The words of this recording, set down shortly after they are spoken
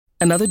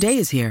Another day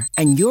is here,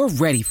 and you're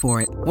ready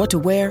for it. What to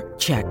wear?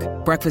 Check.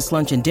 Breakfast,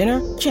 lunch, and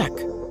dinner? Check.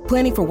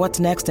 Planning for what's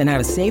next and how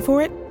to save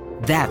for it?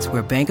 That's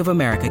where Bank of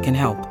America can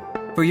help.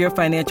 For your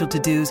financial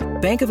to-dos,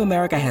 Bank of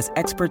America has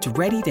experts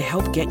ready to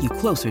help get you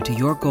closer to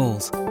your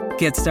goals.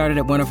 Get started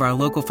at one of our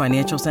local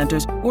financial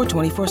centers or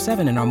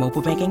 24/7 in our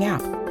mobile banking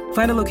app.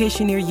 Find a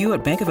location near you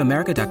at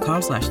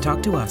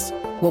bankofamerica.com/talktous.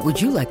 What would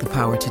you like the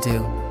power to do?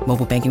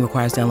 Mobile banking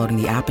requires downloading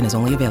the app and is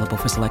only available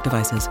for select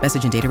devices.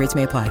 Message and data rates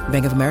may apply.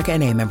 Bank of America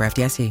N.A., member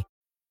FDIC.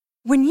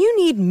 When you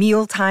need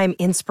mealtime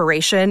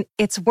inspiration,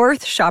 it's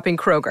worth shopping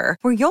Kroger,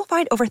 where you'll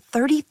find over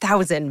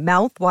 30,000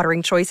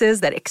 mouth-watering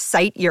choices that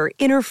excite your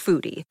inner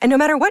foodie. And no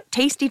matter what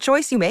tasty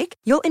choice you make,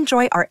 you'll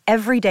enjoy our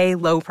everyday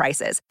low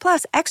prices,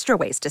 plus extra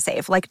ways to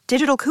save, like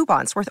digital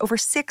coupons worth over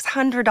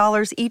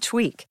 $600 each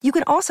week. You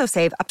can also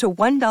save up to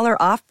 $1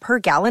 off per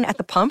gallon at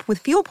the pump with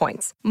fuel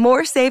points.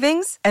 More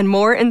savings and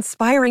more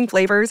inspiring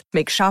flavors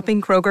make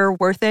shopping Kroger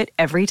worth it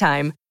every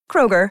time.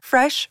 Kroger,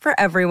 fresh for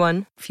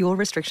everyone. Fuel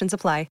restrictions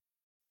apply.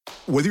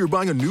 Whether you're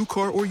buying a new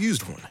car or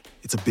used one,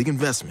 it's a big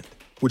investment,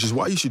 which is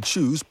why you should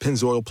choose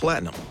Pennzoil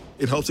Platinum.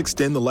 It helps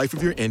extend the life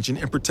of your engine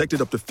and protect it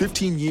up to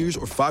 15 years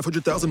or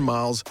 500,000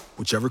 miles,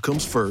 whichever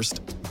comes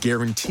first,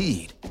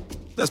 guaranteed.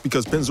 That's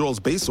because Pennzoil's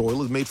base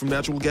oil is made from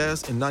natural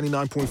gas and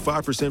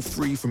 99.5%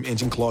 free from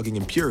engine clogging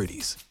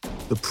impurities.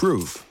 The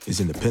proof is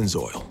in the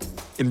Pennzoil.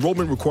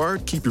 Enrollment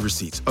required. Keep your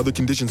receipts. Other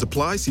conditions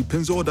apply. See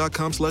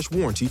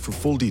pennzoil.com/warranty for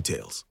full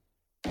details.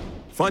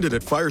 Find it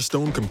at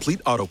Firestone Complete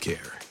Auto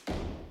Care.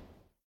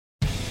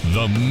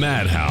 The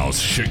Madhouse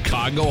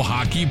Chicago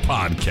Hockey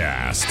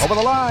Podcast. Over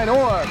the line,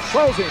 Orr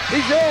throws it.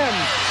 He's in.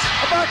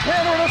 A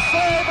backhander and a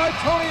save by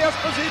Tony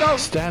Esposito.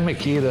 Stan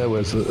Mikita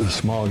was a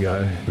small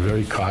guy,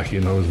 very cocky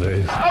in those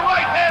days. A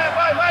right hand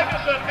by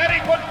Magnuson, and he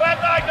puts that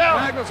guy down.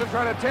 Magnuson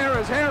trying to tear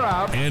his hair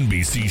out.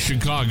 NBC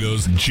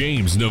Chicago's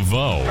James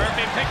Naveau.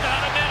 Murphy picked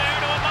out of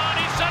midair to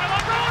Amani, set him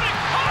up, Roenick.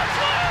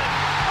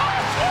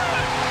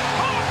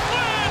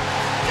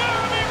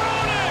 Jeremy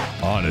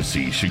Roenick.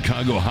 Odyssey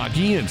Chicago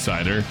Hockey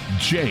Insider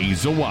Jay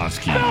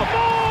Zawaski.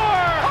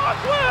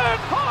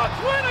 Hawks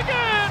win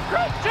again.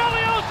 Chris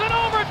Chelios in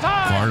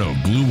overtime. Farno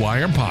Blue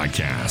Wire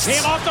Podcast.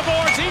 Team off the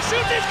boards. He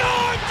shoots. He's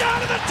going down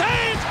to the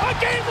Taves. A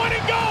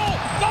game-winning goal.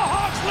 The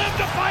Hawks live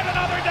to fight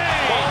another day.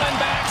 Bowling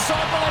back.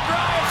 Sobel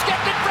drives.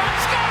 Skipped it from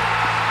Scott.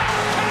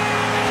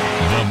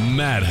 The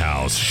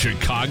Madhouse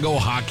Chicago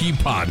Hockey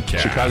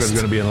Podcast. Chicago's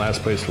going to be in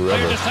last place forever.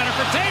 Clear to center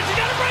for Taves. He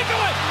got a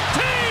breakaway.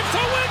 Taves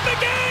to win the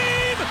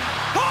game.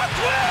 Hawks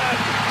win.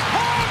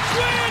 Hawks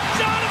win.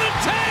 Jonathan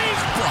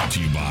Taves. Brought to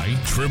you by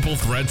Triple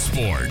Threat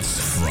Sports,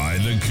 Fry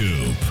the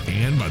Coop,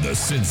 and by the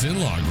Sinson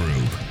Law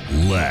Group.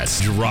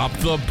 Let's drop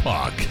the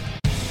puck.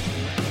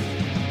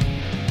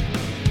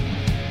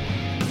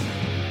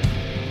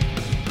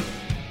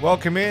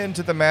 Welcome in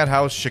to the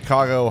Madhouse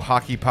Chicago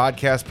Hockey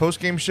Podcast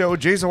postgame show.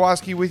 Jay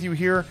Zawaski with you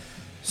here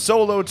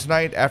solo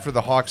tonight after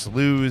the Hawks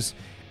lose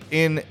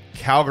in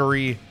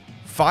Calgary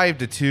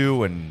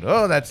 5-2. And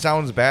oh, that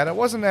sounds bad. It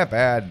wasn't that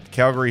bad.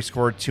 Calgary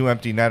scored 2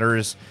 empty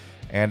netters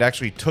and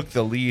actually took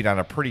the lead on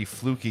a pretty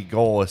fluky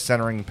goal. A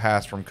centering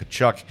pass from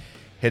Tkachuk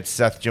hits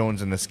Seth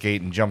Jones in the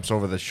skate and jumps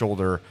over the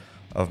shoulder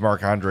of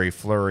Marc-Andre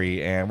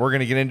Fleury. And we're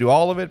going to get into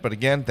all of it. But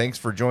again, thanks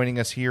for joining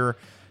us here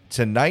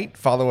tonight.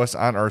 Follow us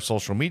on our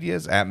social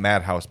medias at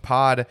Madhouse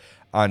Pod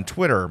on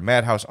Twitter,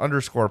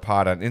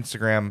 Madhouse_pod on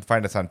Instagram.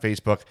 Find us on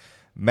Facebook,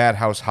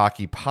 Madhouse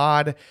Hockey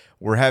Pod.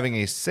 We're having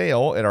a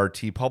sale at our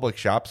TeePublic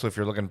shop. So if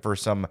you're looking for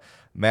some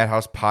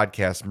Madhouse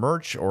Podcast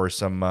merch or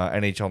some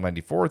NHL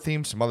 94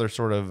 themes, some other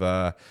sort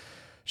of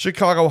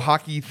Chicago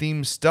hockey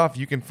themed stuff,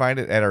 you can find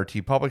it at our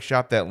TeePublic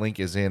shop. That link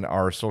is in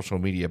our social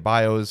media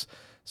bios.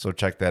 So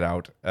check that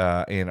out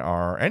in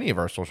any of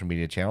our social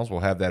media channels. We'll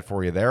have that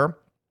for you there.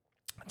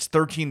 It's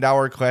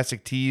 $13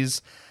 classic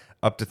tees,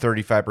 up to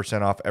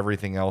 35% off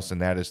everything else,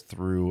 and that is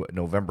through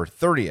November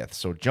 30th.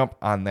 So jump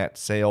on that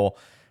sale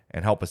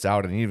and help us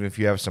out. And even if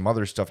you have some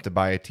other stuff to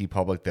buy at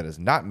TeePublic that is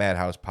not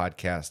Madhouse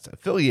Podcast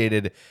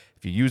affiliated,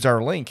 if you use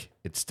our link,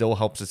 it still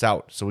helps us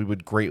out. So we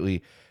would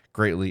greatly,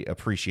 greatly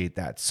appreciate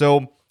that.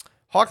 So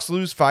Hawks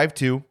lose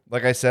 5-2,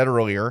 like I said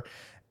earlier,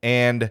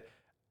 and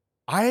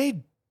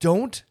I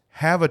don't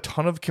have a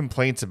ton of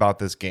complaints about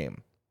this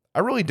game. I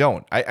really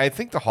don't. I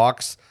think the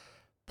Hawks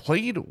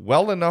played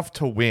well enough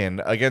to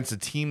win against a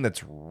team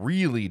that's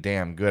really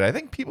damn good. I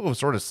think people have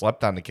sort of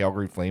slept on the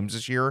Calgary Flames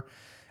this year,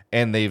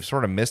 and they've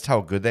sort of missed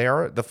how good they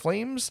are. The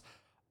Flames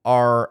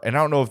are, and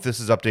I don't know if this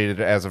is updated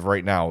as of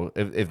right now,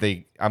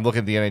 I'm looking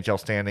at the NHL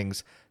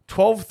standings,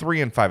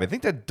 12-3-5. I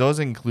think that does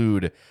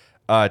include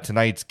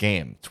tonight's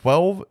game.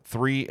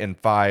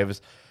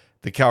 12-3-5,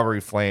 the Calgary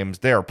Flames.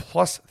 They are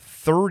plus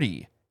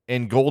 30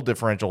 in goal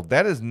differential.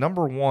 That is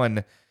number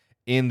one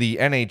in the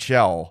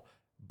NHL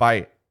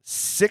by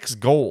 6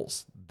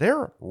 goals.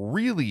 They're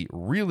really,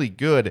 really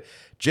good.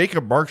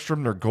 Jacob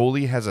Markstrom, their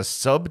goalie, has a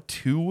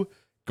sub-2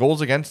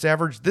 goals against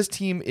average. This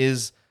team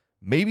is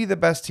maybe the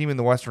best team in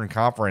the Western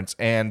Conference,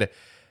 and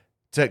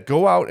to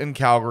go out in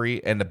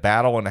Calgary and to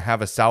battle and to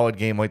have a solid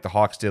game like the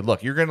Hawks did.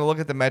 Look, you're going to look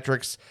at the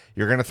metrics.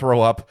 You're going to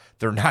throw up.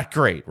 They're not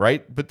great,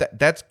 right? But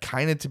that's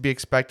kind of to be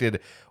expected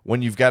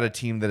when you've got a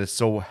team that is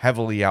so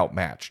heavily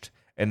outmatched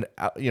and,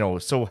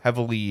 so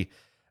heavily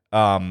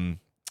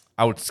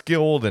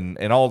outskilled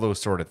and all those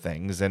sort of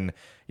things. And,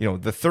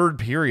 the third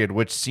period,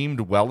 which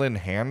seemed well in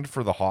hand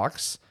for the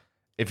Hawks,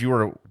 if you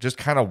were just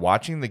kind of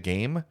watching the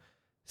game,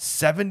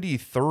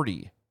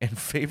 70-30 in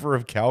favor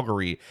of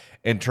Calgary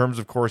in terms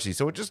of Corsi.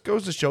 So it just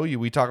goes to show you,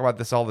 we talk about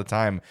this all the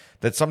time,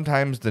 that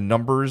sometimes the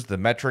numbers, the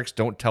metrics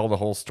don't tell the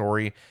whole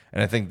story.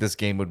 And I think this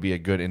game would be a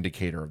good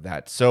indicator of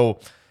that. So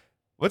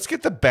let's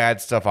get the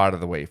bad stuff out of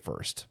the way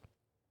first.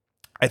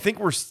 I think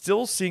we're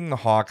still seeing the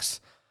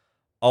Hawks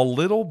a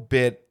little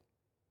bit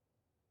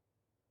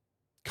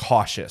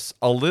cautious,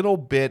 a little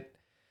bit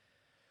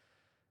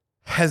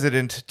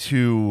hesitant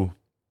to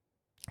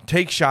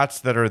take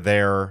shots that are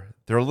there.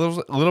 They're a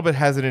little bit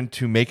hesitant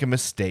to make a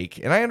mistake.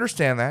 And I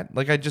understand that.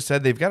 Like I just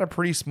said, they've got a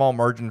pretty small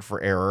margin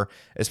for error,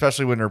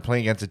 especially when they're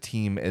playing against a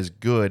team as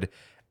good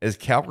as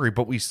Calgary.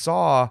 But we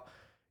saw,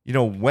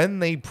 when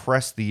they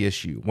press the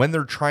issue, when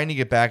they're trying to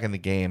get back in the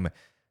game,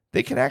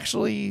 they can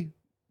actually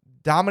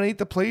dominate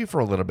the play for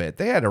a little bit.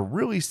 They had a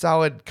really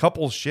solid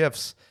couple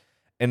shifts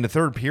in the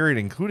third period,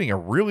 including a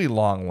really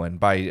long one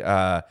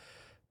by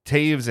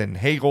Taves and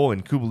Hagel,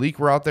 and Kubalik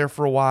were out there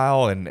for a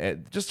while,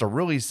 and just a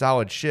really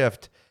solid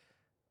shift.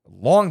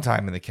 Long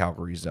time in the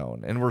Calgary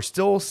zone. And we're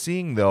still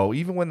seeing, though,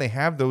 even when they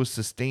have those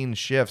sustained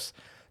shifts,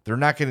 they're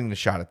not getting the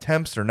shot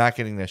attempts. They're not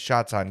getting the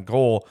shots on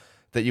goal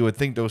that you would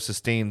think those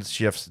sustained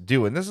shifts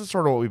do. And this is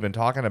sort of what we've been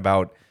talking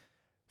about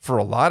for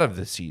a lot of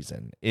this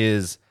season,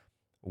 is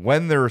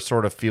when they're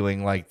sort of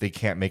feeling like they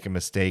can't make a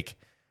mistake,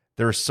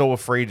 they're so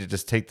afraid to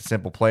just take the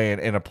simple play.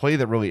 And a play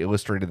that really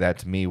illustrated that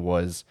to me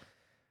was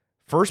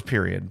first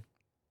period.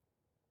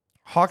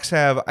 Hawks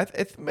have,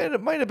 it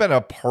might have been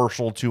a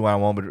partial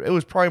 2-on-1, but it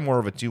was probably more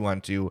of a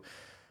 2-on-2.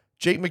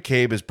 Jake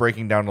McCabe is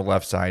breaking down the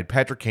left side.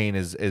 Patrick Kane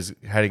is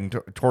heading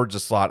towards the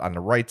slot on the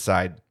right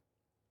side.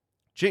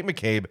 Jake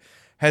McCabe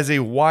has a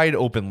wide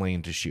open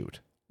lane to shoot.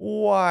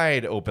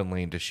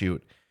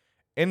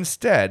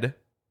 Instead,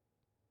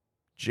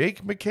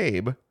 Jake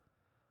McCabe,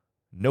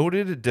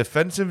 noted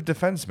defensive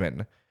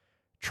defenseman,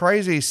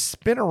 tries a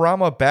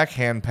spinorama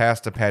backhand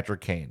pass to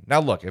Patrick Kane. Now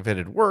look, if it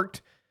had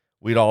worked,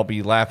 we'd all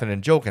be laughing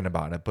and joking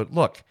about it. But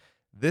look,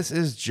 this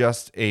is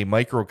just a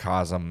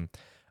microcosm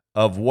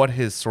of what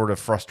has sort of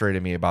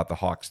frustrated me about the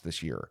Hawks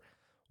this year.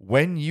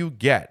 When you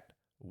get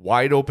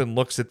wide open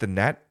looks at the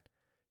net,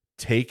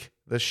 take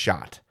the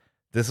shot.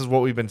 This is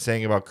what we've been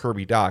saying about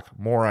Kirby Dach.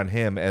 More on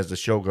him as the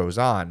show goes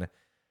on.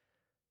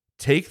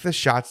 Take the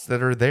shots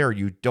that are there.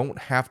 You don't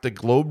have to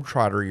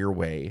globetrotter your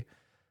way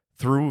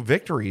through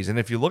victories. And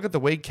if you look at the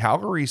way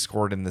Calgary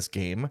scored in this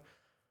game,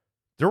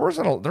 there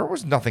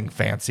was nothing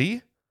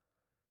fancy.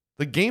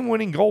 The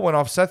game-winning goal went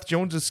off Seth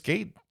Jones'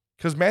 skate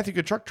because Matthew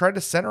Tkachuk tried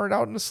to center it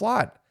out in the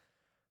slot.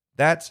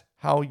 That's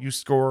how you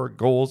score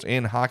goals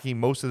in hockey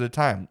most of the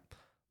time.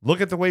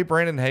 Look at the way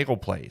Brandon Hagel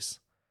plays,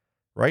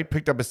 right?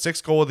 Picked up a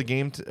 6th goal of the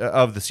game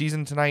of the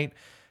season tonight.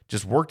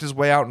 Just worked his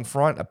way out in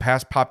front. A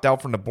pass popped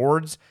out from the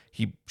boards.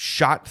 He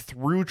shot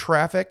through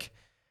traffic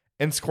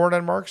and scored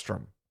on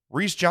Markstrom.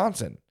 Reese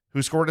Johnson,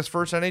 who scored his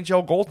first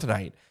NHL goal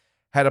tonight,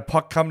 had a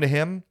puck come to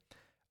him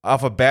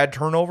off a bad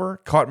turnover,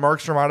 caught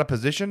Markstrom out of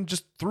position,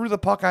 just threw the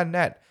puck on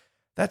net.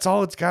 That's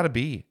all it's got to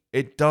be.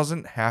 It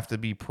doesn't have to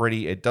be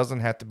pretty. It doesn't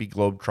have to be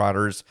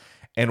globetrotters.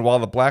 And while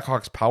the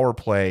Blackhawks power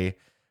play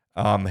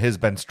has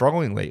been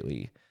struggling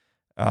lately,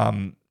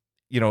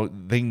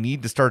 they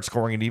need to start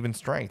scoring at even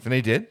strength. And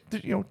they did,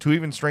 2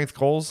 even strength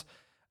goals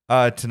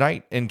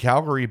tonight in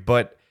Calgary,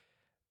 but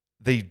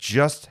they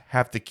just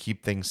have to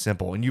keep things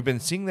simple. And you've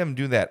been seeing them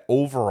do that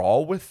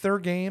overall with their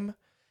game.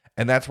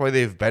 And that's why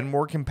they've been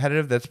more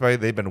competitive. That's why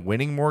they've been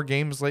winning more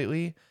games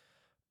lately.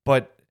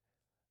 But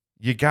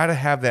you got to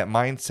have that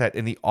mindset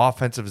in the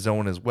offensive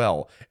zone as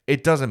well.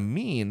 It doesn't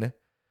mean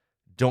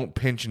don't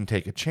pinch and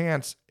take a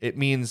chance. It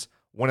means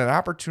when an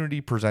opportunity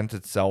presents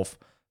itself,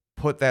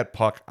 put that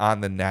puck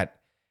on the net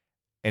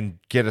and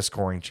get a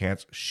scoring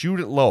chance. Shoot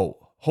it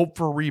low. Hope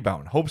for a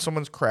rebound. Hope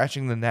someone's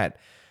crashing the net.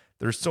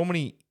 There's so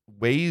many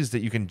ways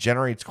that you can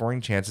generate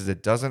scoring chances.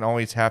 It doesn't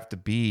always have to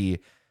be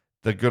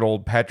the good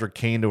old Patrick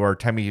Kane to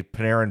Artemi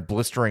Panarin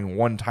blistering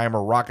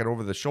one-timer rocket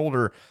over the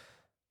shoulder.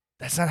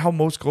 That's not how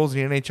most goals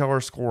in the NHL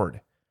are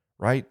scored,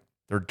 right?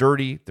 They're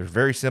dirty. They're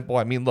very simple.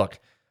 I mean, look,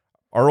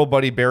 our old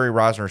buddy Barry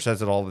Rosner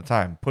says it all the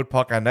time. Put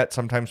puck on net,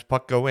 sometimes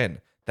puck go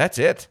in. That's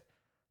it.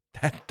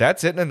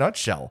 That's it in a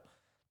nutshell.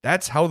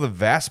 That's how the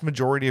vast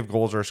majority of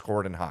goals are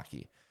scored in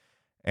hockey.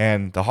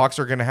 And the Hawks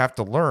are going to have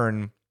to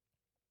learn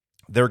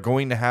they're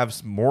going to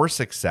have more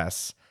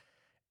success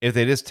if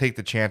they just take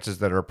the chances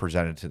that are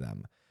presented to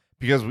them.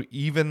 Because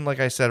even, like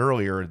I said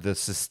earlier, the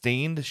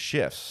sustained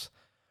shifts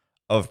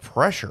of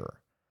pressure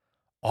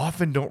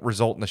often don't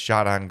result in a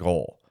shot on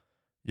goal.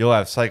 You'll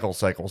have cycle,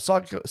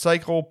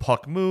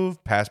 puck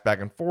move, pass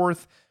back and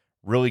forth,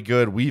 really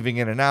good weaving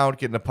in and out,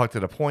 getting the puck to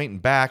the point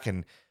and back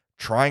and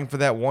trying for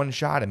that one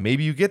shot, and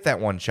maybe you get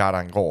that one shot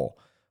on goal,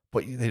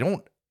 but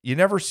you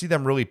never see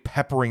them really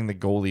peppering the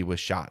goalie with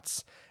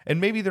shots. And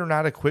maybe they're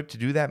not equipped to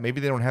do that. Maybe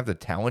they don't have the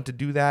talent to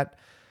do that,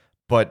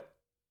 but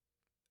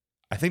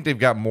I think they've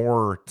got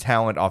more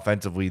talent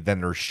offensively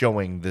than they're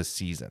showing this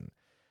season.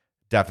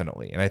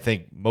 Definitely. And I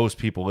think most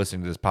people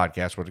listening to this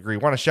podcast would agree.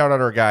 Want to shout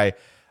out our guy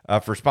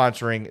for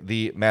sponsoring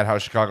the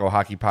Madhouse Chicago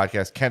Hockey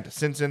Podcast, Kent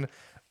Simpson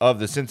of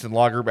the Simpson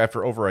Law Group.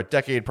 After over a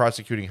decade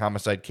prosecuting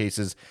homicide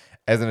cases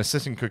as an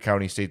assistant Cook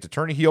County State's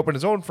attorney, he opened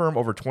his own firm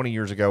over 20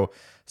 years ago,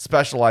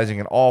 specializing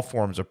in all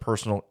forms of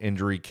personal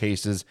injury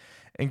cases,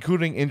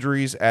 including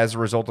injuries as a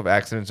result of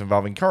accidents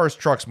involving cars,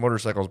 trucks,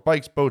 motorcycles,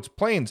 bikes, boats,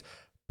 planes,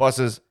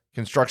 buses,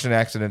 construction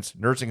accidents,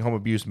 nursing home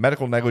abuse,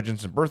 medical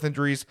negligence and birth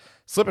injuries,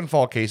 slip and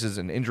fall cases,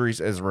 and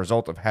injuries as a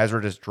result of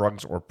hazardous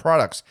drugs or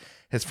products.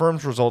 His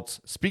firm's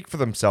results speak for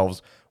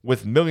themselves,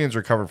 with millions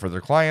recovered for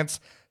their clients.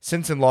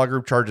 Simpson Law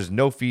Group charges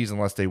no fees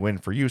unless they win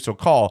for you, so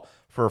call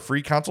for a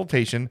free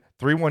consultation,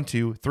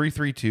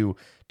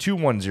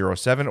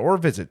 312-332-2107, or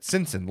visit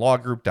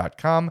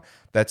simpsonlawgroup.com.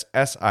 That's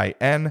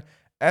SINSON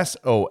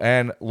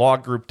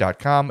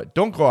lawgroup.com.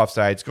 Don't go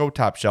offsides, go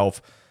top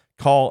shelf.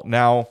 Call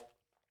now.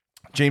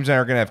 James and I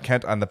are going to have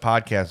Kent on the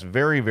podcast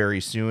very,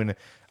 very soon.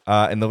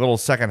 In the little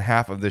second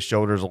half of this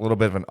show, there's a little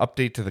bit of an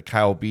update to the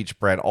Kyle Beach,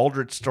 Brad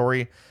Aldrich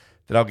story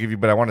that I'll give you,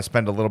 but I want to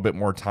spend a little bit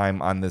more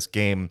time on this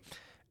game.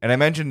 And I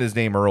mentioned his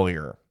name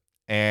earlier,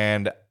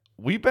 and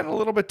we've been a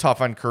little bit tough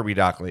on Kirby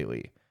Dach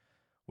lately.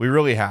 We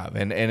really have.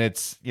 And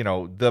it's,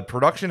 the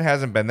production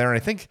hasn't been there.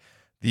 And I think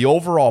the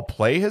overall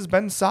play has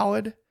been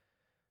solid,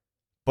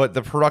 but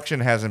the production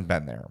hasn't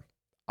been there.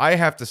 I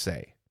have to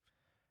say,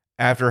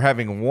 after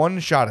having one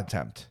shot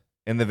attempt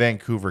in the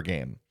Vancouver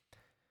game,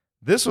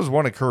 this was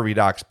one of Kirby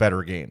Dach's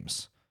better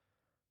games.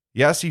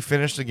 Yes, he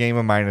finished the game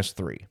a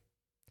 -3,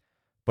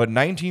 but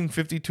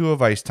 1952 of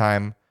ice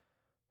time,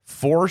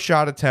 4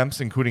 shot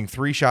attempts, including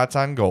 3 shots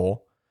on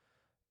goal,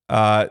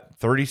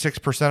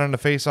 36% on the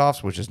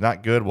faceoffs, which is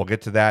not good. We'll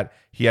get to that.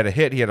 He had a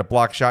hit, he had a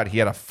block shot, he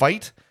had a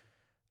fight.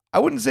 I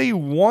wouldn't say he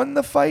won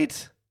the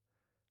fight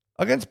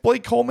against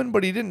Blake Coleman,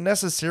 but he didn't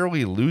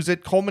necessarily lose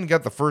it. Coleman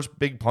got the first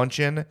big punch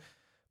in,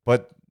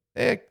 but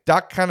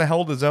Dach kind of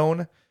held his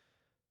own.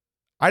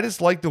 I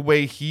just like the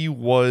way he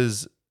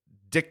was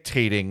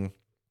dictating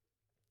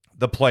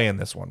the play in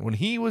this one. When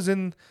he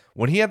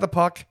had the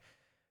puck,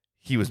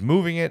 he was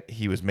moving it.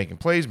 He was making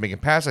plays, making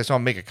passes. I saw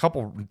him make a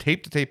couple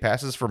tape-to-tape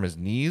passes from his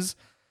knees.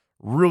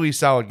 Really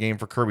solid game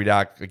for Kirby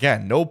Dach.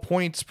 Again, no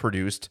points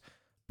produced,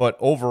 but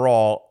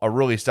overall, a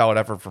really solid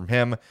effort from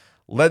him.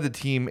 Led the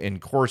team in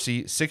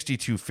Corsi,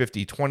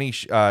 62-50, 20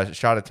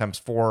 shot attempts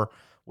for,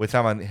 with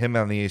him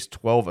on the ace,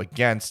 12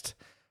 against.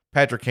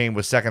 Patrick Kane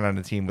was second on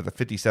the team with a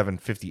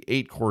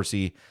 57-58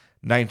 Corsi,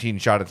 19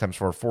 shot attempts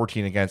for,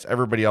 14 against.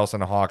 Everybody else on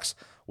the Hawks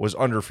was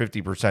under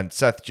 50%.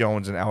 Seth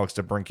Jones and Alex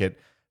DeBrincat,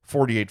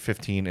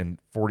 48-15 and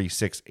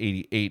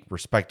 46-88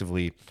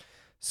 respectively.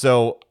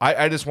 So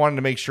I just wanted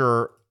to make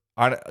sure,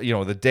 on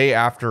the day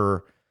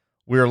after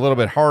we were a little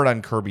bit hard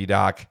on Kirby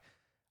Dach,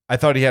 I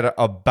thought he had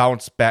a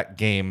bounce back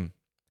game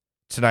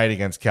tonight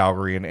against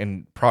Calgary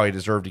and probably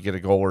deserved to get a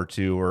goal or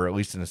two, or at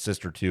least an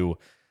assist or two.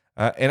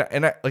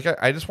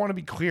 I just want to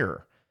be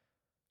clear.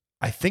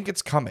 I think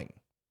it's coming.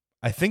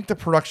 I think the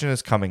production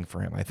is coming for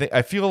him.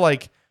 I feel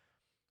like,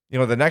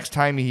 the next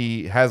time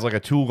he has like a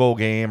 2-goal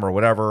game or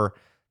whatever,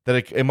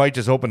 that it might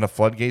just open the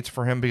floodgates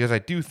for him, because I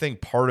do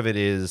think part of it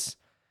is,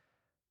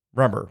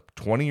 remember,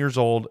 20 years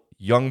old,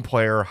 young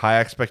player, high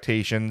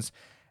expectations,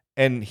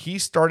 and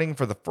he's starting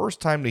for the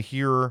first time to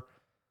hear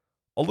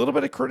a little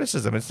bit of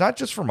criticism. It's not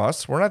just from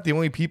us. We're not the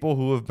only people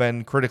who have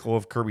been critical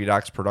of Kirby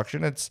Dach's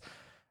production.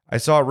 I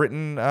saw it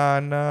written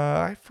on,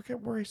 I forget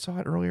where I saw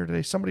it earlier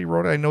today. Somebody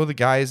wrote it. I know the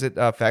guys at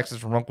Faxes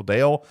from Uncle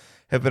Dale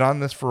have been on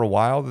this for a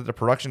while, that the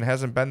production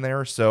hasn't been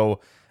there.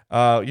 So,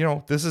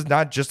 this is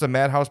not just a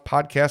Madhouse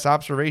podcast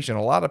observation.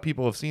 A lot of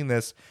people have seen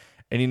this,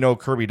 and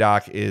Kirby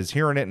Dach is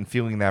hearing it and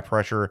feeling that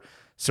pressure.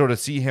 So to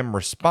see him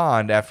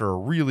respond after a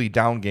really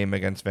down game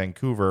against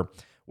Vancouver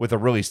with a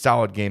really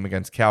solid game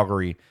against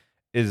Calgary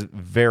is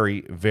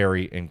very,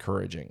 very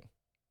encouraging.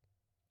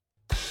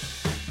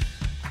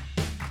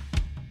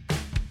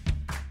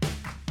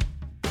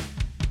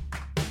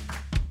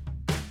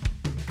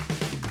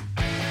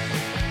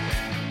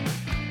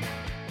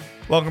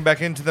 Welcome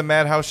back into the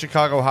Madhouse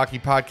Chicago Hockey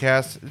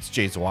Podcast. It's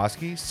Jay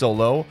Zawaski,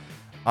 solo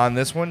on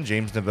this one.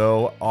 James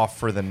Naveau off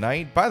for the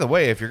night. By the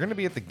way, if you're going to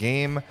be at the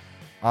game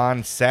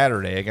on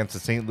Friday against the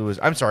St. Louis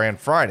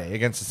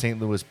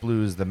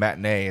Blues, the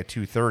matinee at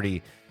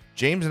 2:30,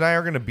 James and I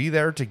are going to be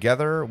there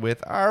together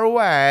with our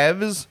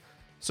wives.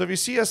 So if you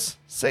see us,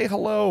 say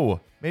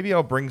hello. Maybe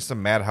I'll bring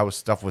some Madhouse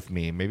stuff with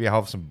me. Maybe I'll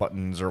have some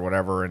buttons or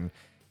whatever, and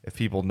if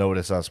people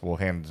notice us, we'll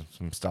hand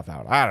some stuff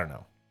out. I don't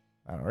know.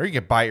 Or you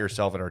can buy it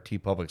yourself at our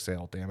TeePublic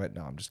sale. Damn it.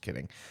 No, I'm just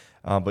kidding.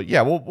 But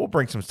yeah, we'll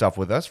bring some stuff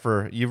with us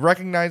for you.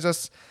 Recognize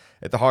us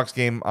at the Hawks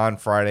game on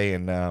Friday,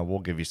 and we'll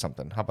give you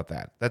something. How about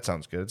that? That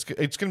sounds good.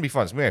 It's going to be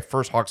fun. It's going to be my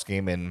first Hawks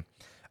game in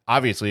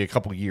obviously a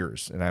couple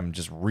years, and I'm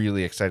just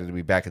really excited to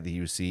be back at the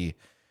UC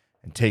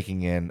and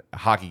taking in a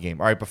hockey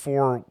game. All right,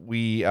 before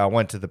we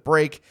went to the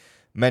break,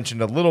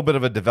 mentioned a little bit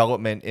of a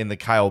development in the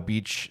Kyle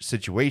Beach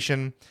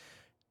situation.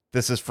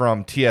 This is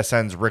from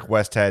TSN's Rick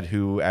Westhead,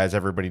 who, as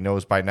everybody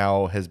knows by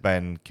now, has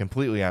been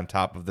completely on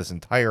top of this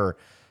entire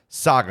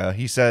saga.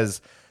 He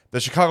says, the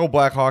Chicago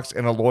Blackhawks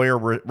and a lawyer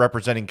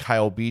representing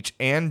Kyle Beach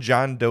and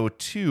John Doe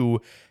 2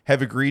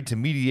 have agreed to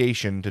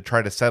mediation to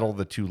try to settle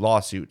the two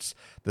lawsuits.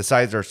 The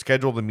sides are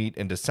scheduled to meet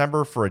in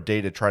December for a day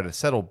to try to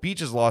settle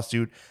Beach's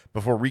lawsuit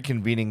before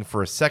reconvening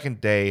for a second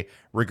day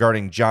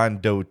regarding John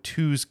Doe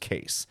 2's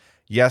case.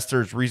 Yes,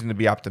 there's reason to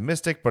be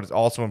optimistic, but it's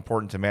also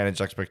important to manage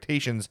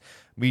expectations.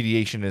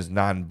 Mediation is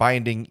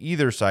non-binding.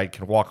 Either side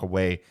can walk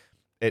away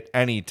at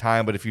any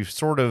time, but if you've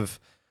sort of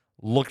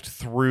looked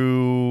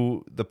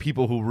through the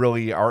people who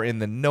really are in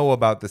the know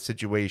about the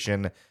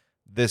situation,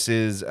 this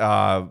is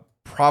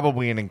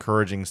probably an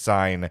encouraging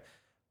sign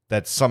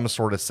that some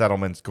sort of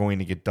settlement's going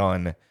to get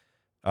done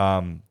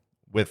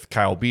with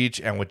Kyle Beach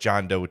and with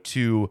John Doe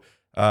 2.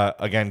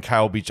 Again,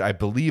 Kyle Beach, I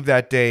believe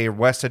that day,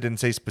 West, I didn't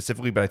say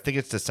specifically, but I think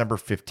it's December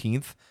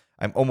 15th.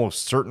 I'm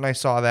almost certain I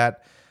saw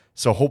that.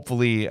 So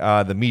hopefully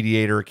the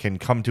mediator can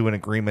come to an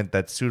agreement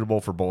that's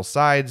suitable for both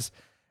sides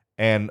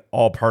and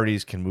all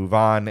parties can move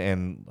on.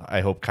 And I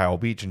hope Kyle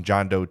Beach and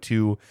John Doe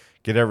 2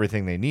 get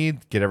everything they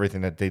need, get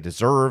everything that they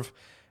deserve.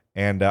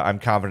 And I'm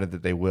confident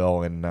that they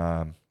will.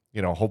 And,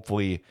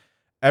 hopefully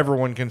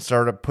everyone can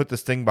start to put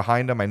this thing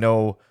behind them. I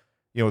know,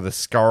 the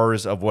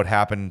scars of what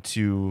happened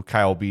to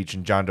Kyle Beach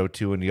and John Doe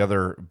 2 and the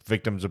other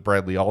victims of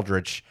Bradley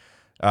Aldrich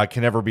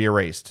can never be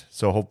erased.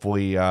 So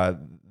hopefully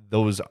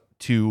those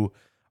two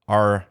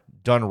are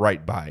done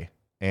right by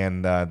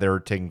and they're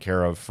taken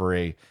care of for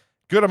a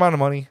good amount of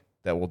money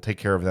that will take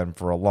care of them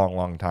for a long,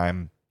 long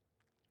time.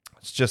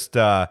 It's just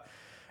an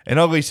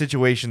ugly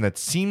situation that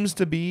seems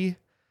to be,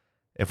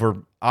 if we're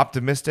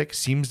optimistic,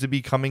 seems to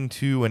be coming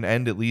to an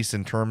end, at least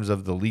in terms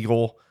of the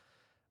legal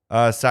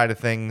side of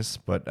things.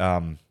 But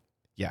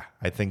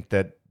I think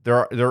that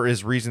there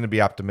is reason to be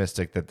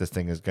optimistic that this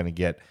thing is going to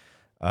get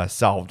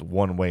solved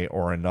one way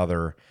or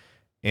another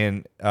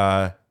in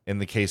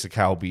the case of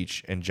Kyle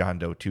Beach and John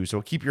Doe 2.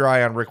 So keep your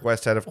eye on Rick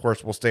Westhead. Of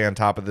course, we'll stay on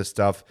top of this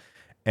stuff.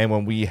 And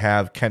when we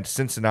have Kent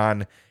Simpson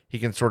on, he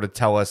can sort of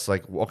tell us,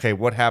 like, okay,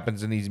 what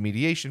happens in these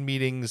mediation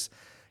meetings?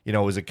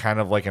 Is it kind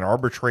of like an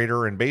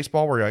arbitrator in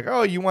baseball where you're like,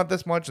 oh, you want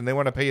this much and they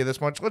want to pay you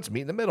this much? Let's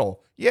meet in the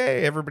middle.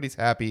 Yay, everybody's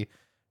happy.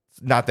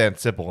 It's not that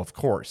simple, of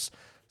course.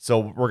 So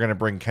we're going to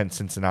bring Kent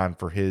Simpson on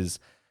for his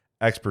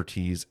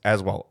expertise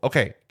as well.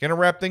 Okay, going to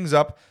wrap things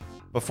up.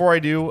 Before I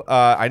do,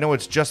 I know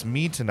it's just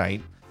me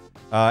tonight,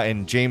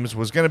 and James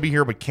was going to be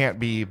here but can't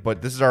be,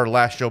 but this is our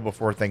last show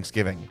before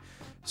Thanksgiving.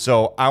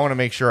 So I want to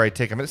make sure I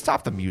take a minute.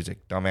 Stop the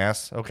music,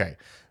 dumbass. Okay.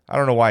 I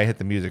don't know why I hit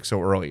the music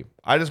so early.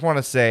 I just want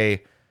to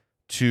say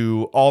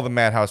to all the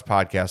Madhouse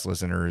podcast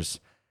listeners,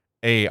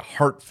 a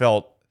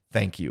heartfelt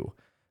thank you.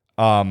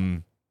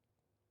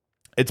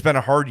 It's been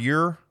a hard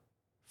year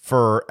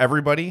for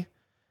everybody.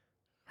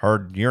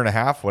 Hard year and a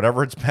half,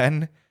 whatever it's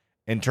been.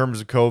 In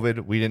terms of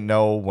COVID, we didn't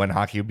know when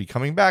hockey would be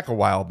coming back a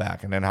while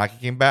back. And then hockey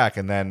came back.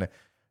 And then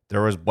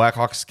there was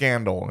Blackhawks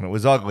scandal. And it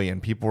was ugly.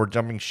 And people were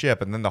jumping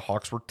ship. And then the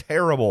Hawks were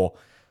terrible.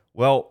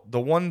 Well, the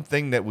one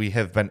thing that we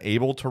have been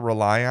able to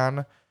rely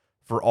on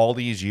for all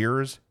these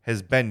years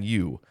has been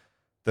you,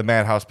 the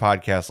Madhouse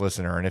podcast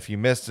listener. And if you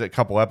missed a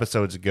couple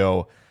episodes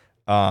ago,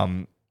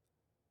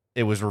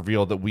 it was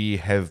revealed that we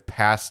have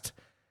passed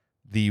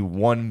the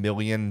 1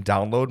 million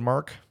download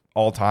mark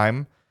all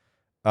time,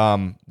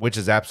 which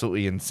is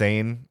absolutely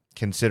insane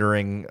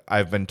considering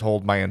I've been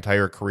told my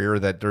entire career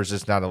that there's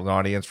just not an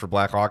audience for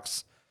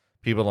Blackhawks.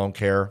 People don't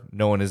care.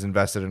 No one is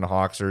invested in the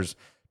Hawks. There's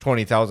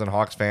 20,000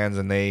 Hawks fans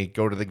and they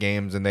go to the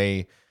games and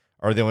they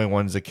are the only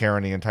ones that care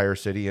in the entire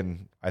city.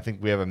 And I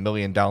think we have 1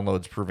 million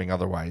downloads proving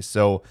otherwise.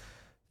 So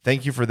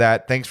thank you for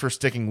that. Thanks for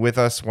sticking with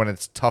us when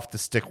it's tough to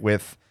stick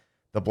with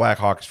the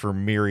Blackhawks for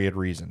myriad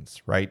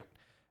reasons, right?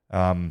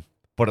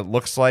 But it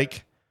looks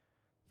like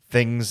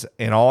things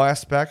in all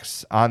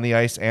aspects on the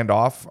ice and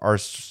off are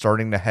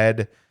starting to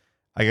head,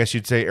 I guess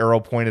you'd say, arrow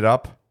pointed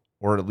up,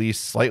 or at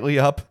least slightly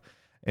up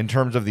in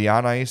terms of the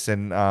on ice.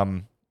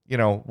 And,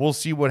 we'll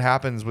see what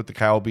happens with the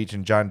Kyle Beach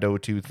and John Doe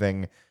 2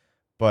 thing.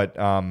 But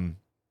I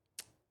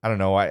don't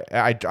know.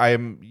 I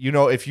am,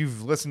 if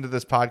you've listened to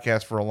this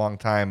podcast for a long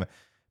time,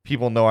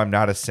 people know I'm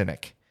not a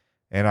cynic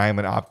and I am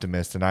an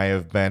optimist. And I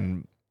have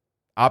been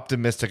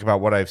optimistic about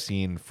what I've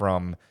seen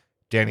from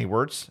Danny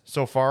Wirtz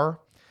so far.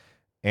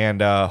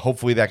 And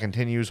hopefully that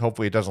continues.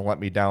 Hopefully it doesn't let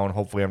me down.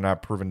 Hopefully I'm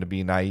not proven to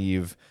be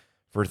naive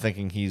for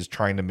thinking he's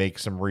trying to make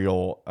some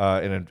real,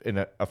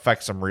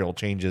 affect some real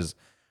changes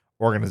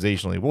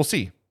organizationally. We'll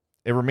see.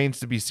 It remains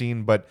to be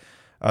seen. But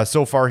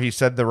so far he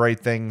said the right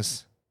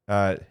things,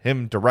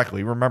 him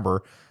directly.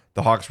 Remember,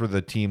 the Hawks were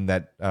the team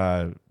that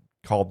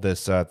called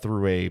this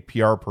through a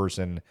PR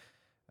person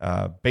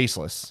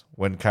baseless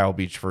when Kyle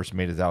Beach first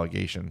made his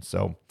allegation.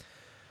 So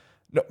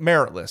no,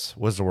 meritless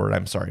was the word.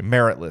 I'm sorry.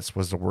 Meritless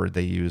was the word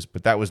they used,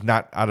 but that was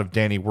not out of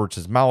Danny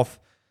Wirtz's mouth.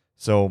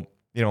 So,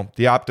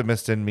 the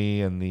optimist in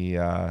me and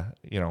the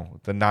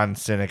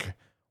non-cynic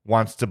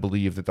wants to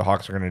believe that the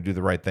Hawks are going to do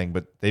the right thing,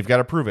 but they've got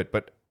to prove it.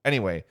 But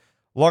anyway,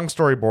 long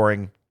story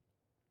boring.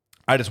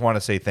 I just want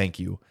to say thank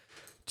you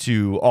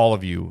to all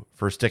of you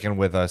for sticking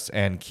with us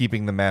and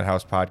keeping the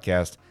Madhouse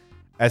podcast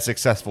as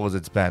successful as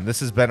it's been. This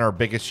has been our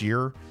biggest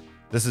year.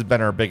 This has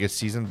been our biggest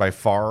season by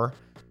far.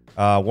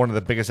 One of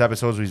the biggest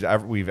episodes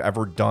we've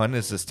ever done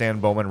is the Stan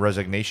Bowman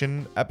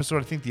resignation episode.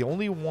 I think the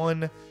only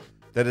one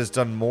that has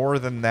done more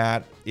than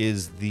that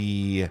is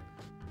the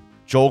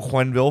Joel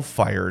Quenneville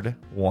fired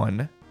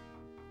one.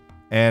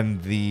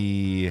 And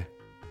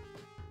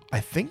I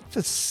think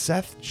the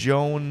Seth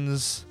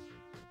Jones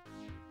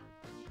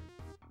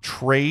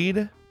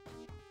trade.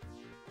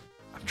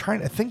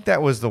 I think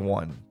that was the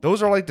one.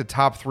 Those are like the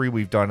top 3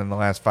 we've done in the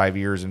last 5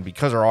 years. And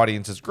because our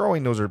audience is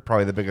growing, those are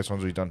probably the biggest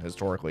ones we've done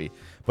historically.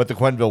 But the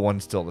Quenneville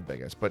one's still the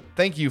biggest. But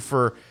thank you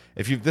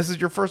if this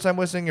is your first time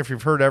listening, if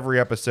you've heard every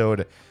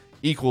episode,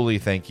 equally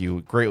thank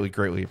you. Greatly,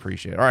 greatly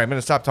appreciate it. All right, I'm going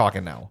to stop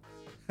talking now.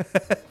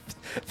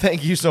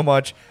 Thank you so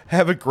much.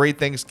 Have a great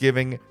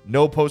Thanksgiving.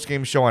 No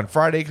post-game show on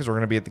Friday because we're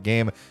going to be at the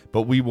game,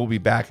 but we will be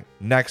back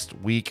next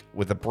week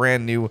with a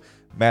brand new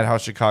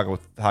Madhouse Chicago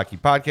Hockey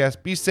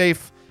podcast. Be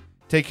safe.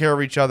 Take care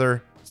of each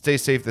other. Stay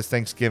safe this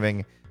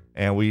Thanksgiving,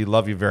 and we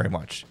love you very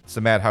much. It's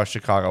the Madhouse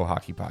Chicago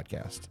Hockey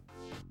Podcast.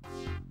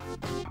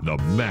 The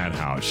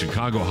Madhouse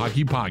Chicago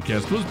Hockey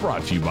Podcast was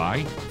brought to you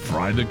by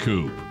Fry the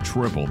Coop,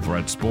 Triple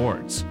Threat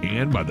Sports,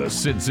 and by the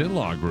Sits In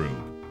Law Group.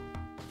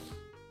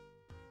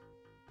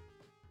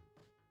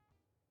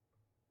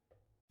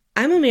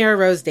 I'm Amira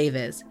Rose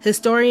Davis,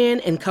 historian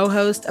and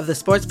co-host of the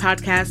sports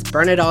podcast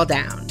Burn It All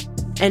Down.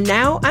 And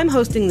now I'm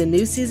hosting the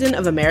new season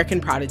of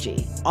American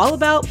Prodigy, all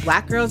about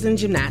Black girls in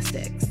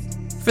gymnastics.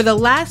 For the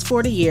last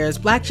 40 years,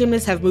 Black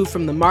gymnasts have moved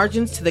from the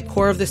margins to the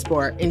core of the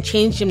sport and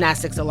changed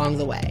gymnastics along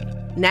the way.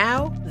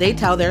 Now, they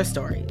tell their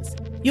stories.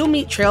 You'll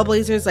meet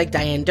trailblazers like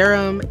Diane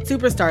Durham,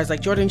 superstars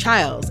like Jordan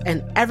Childs,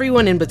 and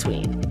everyone in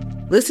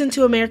between. Listen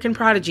to American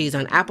Prodigies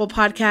on Apple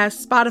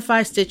Podcasts,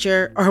 Spotify,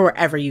 Stitcher, or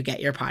wherever you get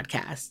your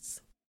podcasts.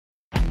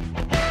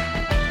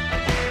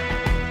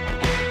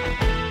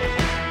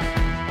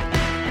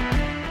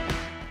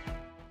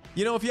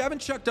 You know, if you haven't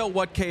checked out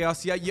What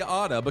Chaos yet, you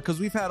oughta, because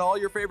we've had all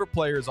your favorite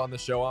players on the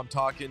show. I'm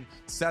talking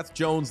Seth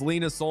Jones,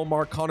 Lena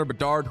Solmar, Connor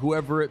Bedard,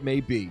 whoever it may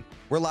be.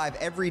 We're live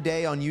every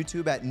day on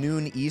YouTube at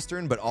noon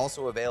Eastern, but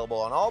also available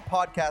on all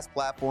podcast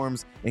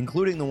platforms,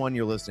 including the one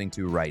you're listening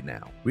to right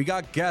now. We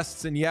got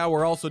guests, and yeah,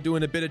 we're also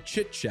doing a bit of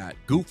chit-chat,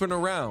 goofing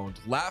around,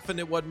 laughing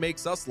at what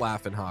makes us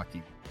laugh in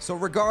hockey. So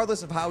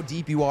regardless of how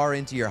deep you are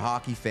into your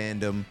hockey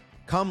fandom,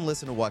 come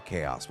listen to What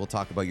Chaos. We'll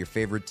talk about your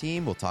favorite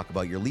team, we'll talk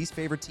about your least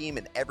favorite team,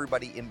 and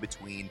everybody in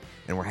between,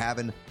 and we're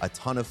having a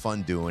ton of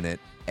fun doing it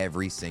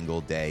every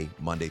single day,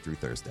 Monday through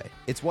Thursday.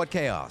 It's What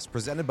Chaos,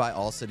 presented by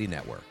All City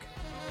Network.